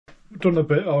done a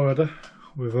bit already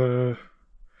with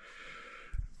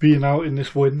being out in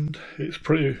this wind. It's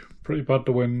pretty bad,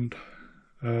 the wind.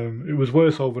 It was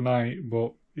worse overnight,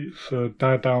 but it's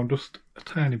died down just a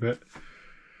tiny bit.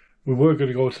 We were going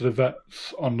to go to the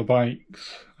vets on the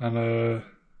bikes and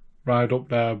ride up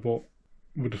there, but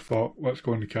we just thought, let's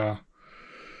go in the car.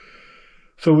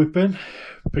 So we've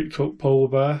picked up Polar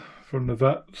Bear from the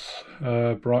vets,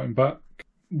 brought him back.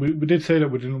 We did say that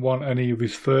we didn't want any of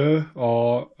his fur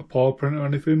or a paw print or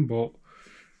anything, but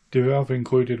they have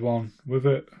included one with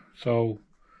it. So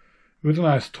it was a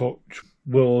nice touch.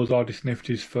 Willow's already sniffed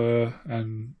his fur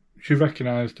and she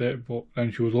recognised it, but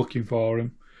then she was looking for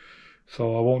him.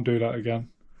 So I won't do that again.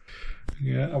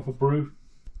 Yeah, have a brew.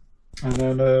 And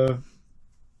then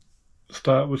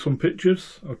start with some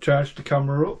pictures. I've charged the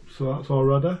camera up, so that's all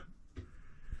ready.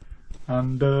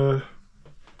 And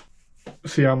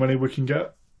see how many we can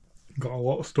get. Got a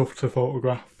lot of stuff to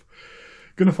photograph.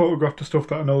 Gonna photograph the stuff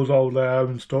that I know's all there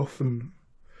and stuff, and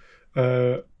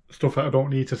stuff that I don't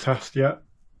need to test yet.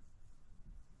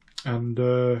 And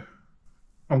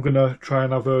I'm gonna try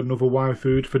and have another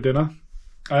yfood for dinner.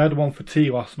 I had one for tea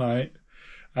last night,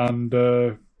 and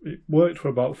it worked for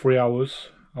about 3 hours.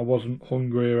 I wasn't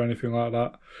hungry or anything like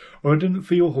that, or I didn't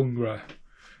feel hungry.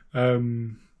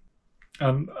 And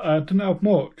I didn't have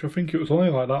much. I think it was only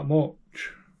like that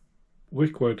much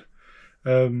liquid.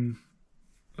 So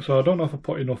I don't know if I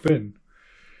put enough in.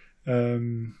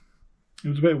 It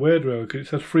was a bit weird really, because it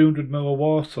says 300ml of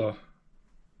water.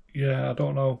 Yeah, I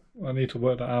don't know. I need to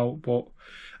work that out, but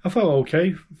I felt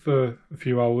okay for a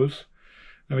few hours.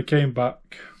 And I came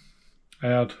back. I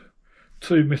had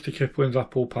 2 Mr. Kipling's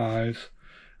apple pies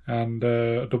and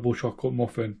a double chocolate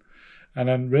muffin. And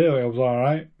then really I was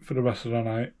alright for the rest of the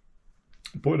night.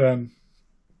 But then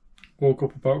woke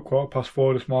up about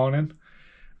 4:15 this morning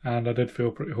and I did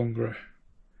feel pretty hungry.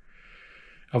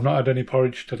 I've not had any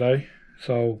porridge today,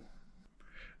 so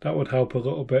that would help a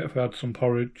little bit if I had some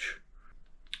porridge.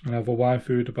 And have a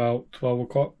yfood about 12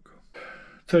 o'clock.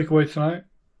 Takeaway tonight.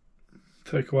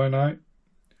 Takeaway night.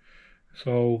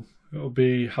 So it'll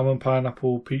be ham and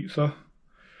pineapple pizza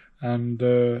and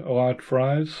a large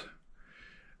fries.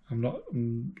 I'm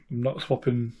not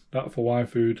swapping that for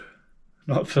yfood.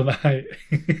 Not tonight.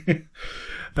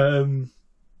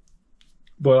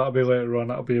 But that'll be later on.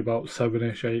 That'll be about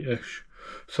 7ish, 8ish.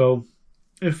 So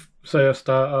if, say, I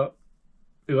start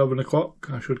at 11 o'clock,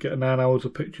 I should get 9 hours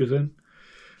of pictures in,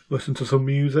 listen to some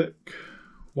music,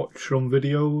 watch some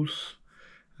videos,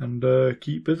 and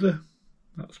keep busy.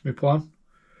 That's my plan.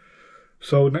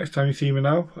 So next time you see me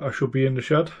now, I should be in the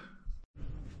shed.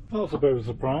 That's a bit of a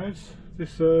surprise.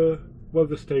 This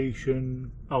weather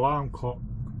station alarm clock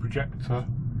projector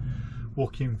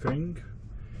looking thing.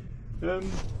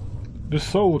 This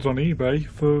sold on eBay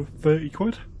for 30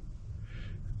 quid.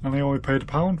 And I only paid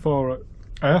 £1 for it.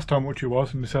 I asked how much it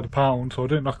was and they said £1, so I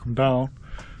didn't knock them down.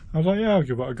 I was like, yeah, I'll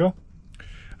give it a go.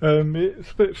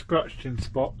 It's a bit scratched in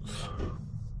spots,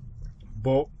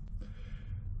 but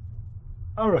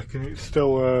I reckon it's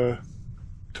still a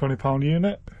 £20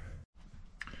 unit.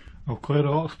 I've cleared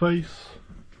a lot of space,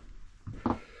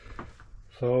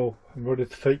 so I'm ready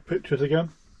to take pictures again.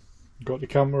 Got the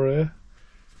camera here,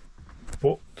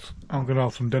 but I'm going to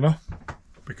have some dinner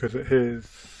because it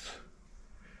is,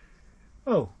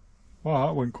 oh, wow,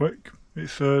 that went quick.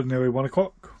 It's nearly 1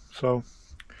 o'clock, so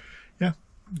yeah,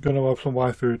 I'm going to have some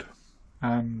yfood,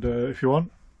 and if you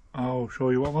want, I'll show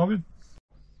you what I'm having.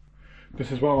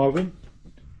 This is what I'm having.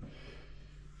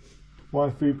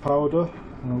 Yfood powder,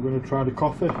 and I'm going to try the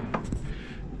coffee.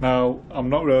 Now, I'm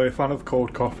not really a fan of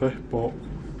cold coffee, but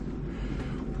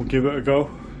we'll give it a go,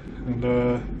 and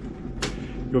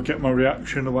you'll get my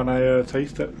reaction when I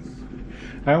taste it.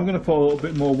 I am going to put a little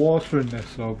bit more water in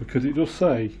this though, because it does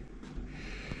say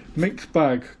mixed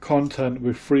bag content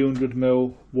with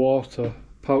 300ml water,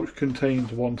 pouch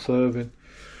contains 1 serving.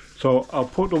 So I'll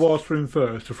put the water in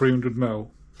first to 300ml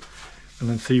and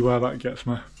then see where that gets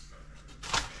me.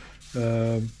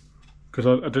 Because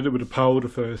I did it with the powder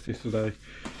first yesterday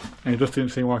and it just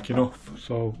didn't seem like enough,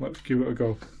 so let's give it a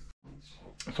go.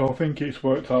 So I think it's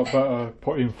worked out better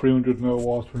putting 300ml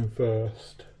water in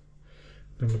first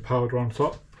than the powder on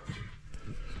top.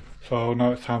 So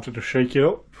now it's time to just shake it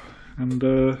up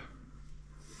and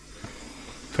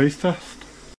taste test.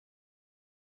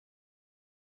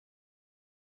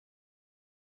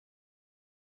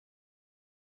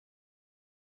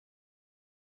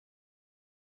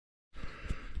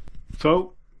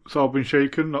 So it's all been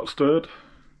shaken, not stirred.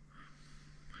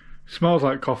 Smells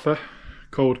like coffee,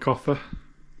 cold coffee.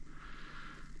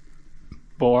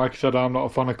 But like I said, I'm not a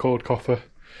fan of cold coffee.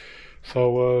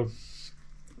 So let's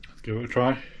give it a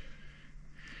try.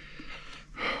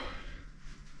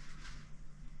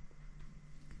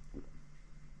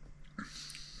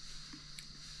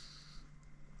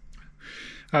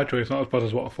 Actually, it's not as bad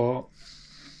as what I thought.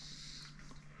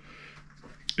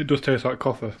 It does taste like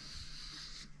coffee.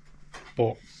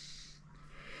 But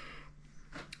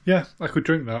yeah, I could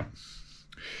drink that.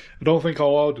 I don't think I'll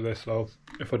order this though,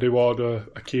 if I do order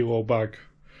a kilo bag.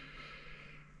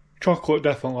 Chocolate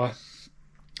definitely,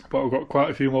 but I've got quite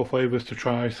a few more flavours to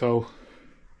try, so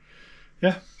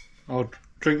yeah, I'll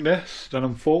drink this, then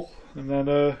I'm full, and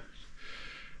then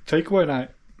takeaway night.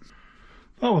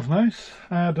 That was nice.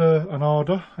 I had an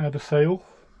order, I had a sale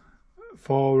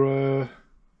for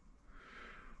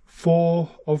 4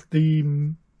 of the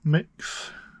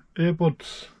Mix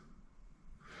earbuds.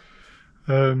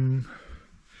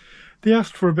 They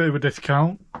asked for a bit of a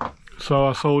discount, so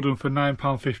I sold them for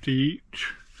 £9.50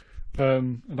 each,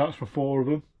 and that's for 4 of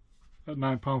them at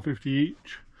 £9.50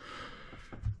 each.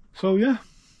 So yeah,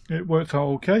 it worked out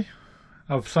okay.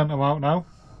 I've sent them out now,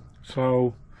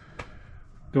 so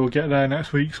they'll get there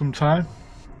next week sometime,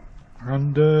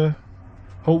 and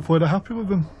hopefully they're happy with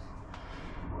them.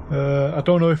 I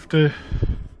don't know if there's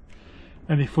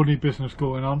any funny business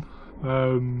going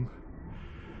on,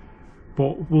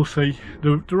 but we'll see.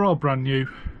 They're all brand new,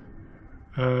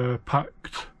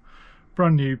 packed.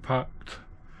 Brand new packed.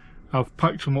 I've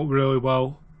packed them up really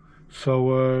well,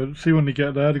 so see when they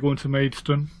get there. They're going to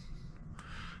Maidstone,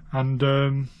 and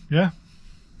yeah,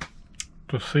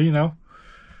 just see now.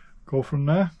 Go from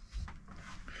there.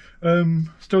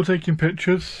 Still taking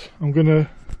pictures. I'm gonna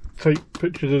take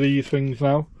pictures of these things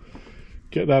now,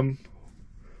 get them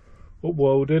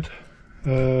uploaded.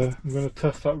 I'm gonna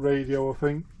test that radio, I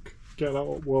think, get that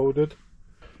uploaded.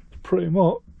 It's pretty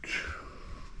much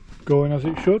going as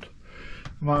it should.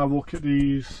 I might have a look at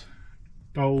these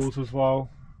dolls as well,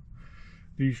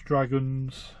 these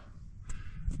dragons,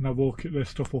 and have a look at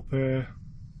this stuff up here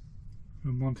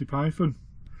from Monty Python,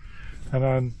 and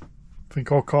then I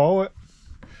think I'll call it.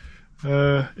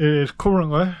 It is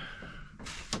currently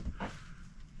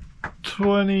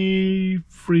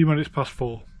 23 minutes past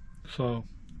 4, so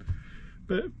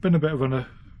been a bit of an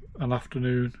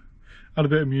afternoon. Had a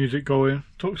bit of music going,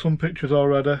 took some pictures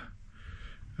already,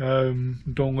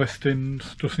 done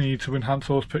listings, just need to enhance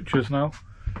those pictures now,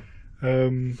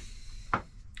 and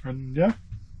yeah,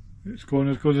 it's going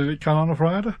as good as it can on a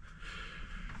Friday.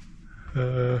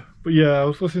 But yeah, I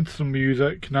was listening to some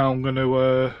music. Now I'm going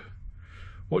to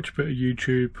watch a bit of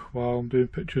YouTube while I'm doing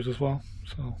pictures as well.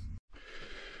 So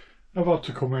I've had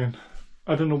to come in.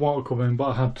 I didn't want to come in, but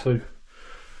I had to,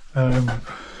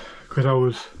 because I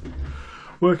was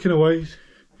working away,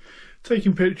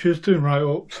 taking pictures, doing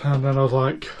write-ups, and then I was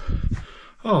like,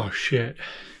 oh shit,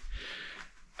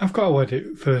 I've got to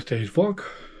edit Thursday's vlog.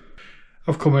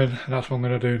 I've come in, and that's what I'm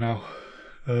going to do now.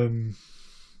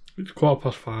 It's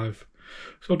 5:15,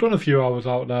 so I've done a few hours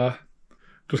out there.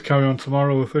 Just carry on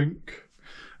tomorrow, I think.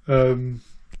 And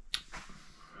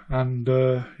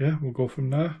yeah, we'll go from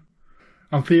there.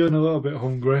 I'm feeling a little bit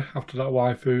hungry after that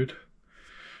yfood.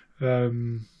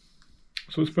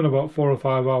 So it's been about 4 or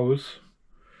 5 hours.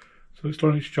 So it's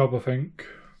done its job, I think.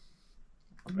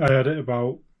 I had it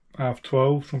about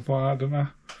 12:30, something like that,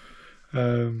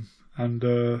 didn't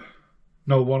I?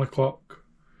 No, 1 o'clock.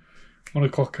 1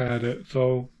 o'clock I had it,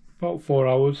 so about 4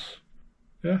 hours.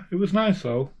 Yeah, it was nice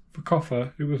though. For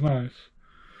coffee, it was nice.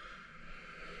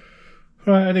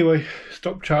 Right, anyway,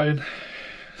 stop chatting,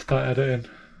 start editing.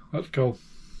 Let's go.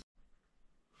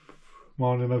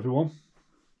 Morning everyone.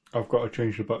 I've got to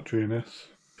change the battery in this.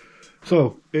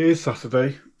 So, it is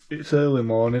Saturday. It's early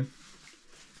morning.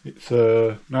 It's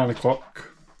 9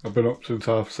 o'clock. I've been up since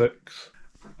 6:30.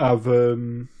 I've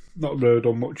not really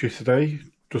done much yesterday.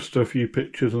 Just a few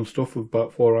pictures and stuff of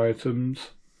about 4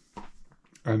 items.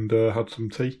 And had some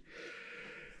tea.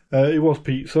 It was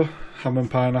pizza, ham and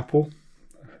pineapple.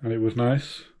 And it was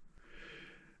nice.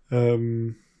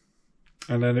 And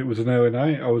then it was an early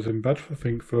night. I was in bed, I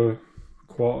think, for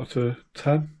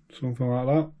 10:15, something like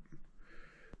that.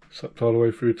 Slept all the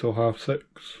way through till 6:30,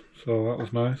 so that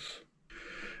was nice.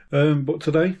 But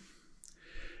today,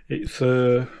 it's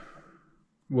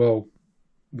well,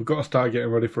 we've got to start getting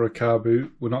ready for a car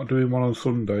boot. We're not doing one on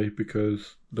Sunday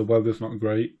because the weather's not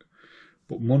great,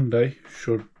 but Monday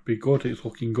should be good. It's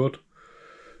looking good,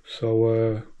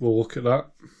 so we'll look at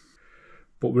that.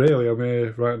 But really, I'm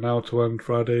here right now to end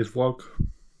Friday's vlog.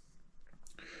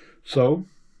 So,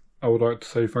 I would like to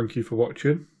say thank you for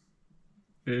watching.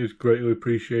 It is greatly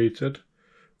appreciated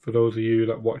for those of you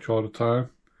that watch all the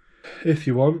time. If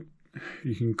you want,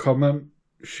 you can comment,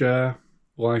 share,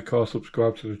 like or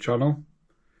subscribe to the channel.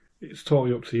 It's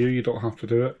totally up to you, you don't have to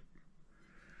do it.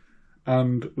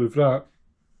 And with that,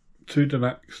 to the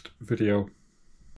next video.